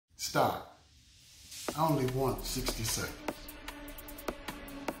Stop. I only want 60 seconds.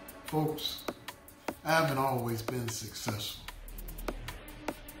 Folks, I haven't always been successful.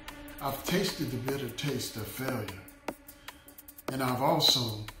 I've tasted the bitter taste of failure, and I've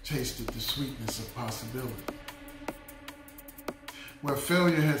also tasted the sweetness of possibility. Where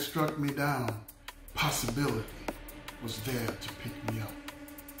failure had struck me down, possibility was there to pick me up.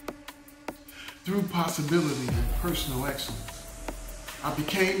 Through possibility and personal excellence, I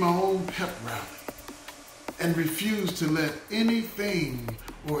became my own pep rally and refused to let anything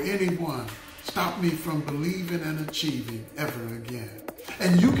or anyone stop me from believing and achieving ever again.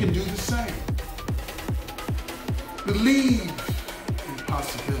 And you can do the same. Believe in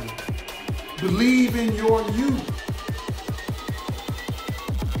possibility. Believe in your youth.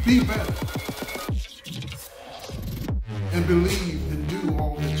 Be better. And believe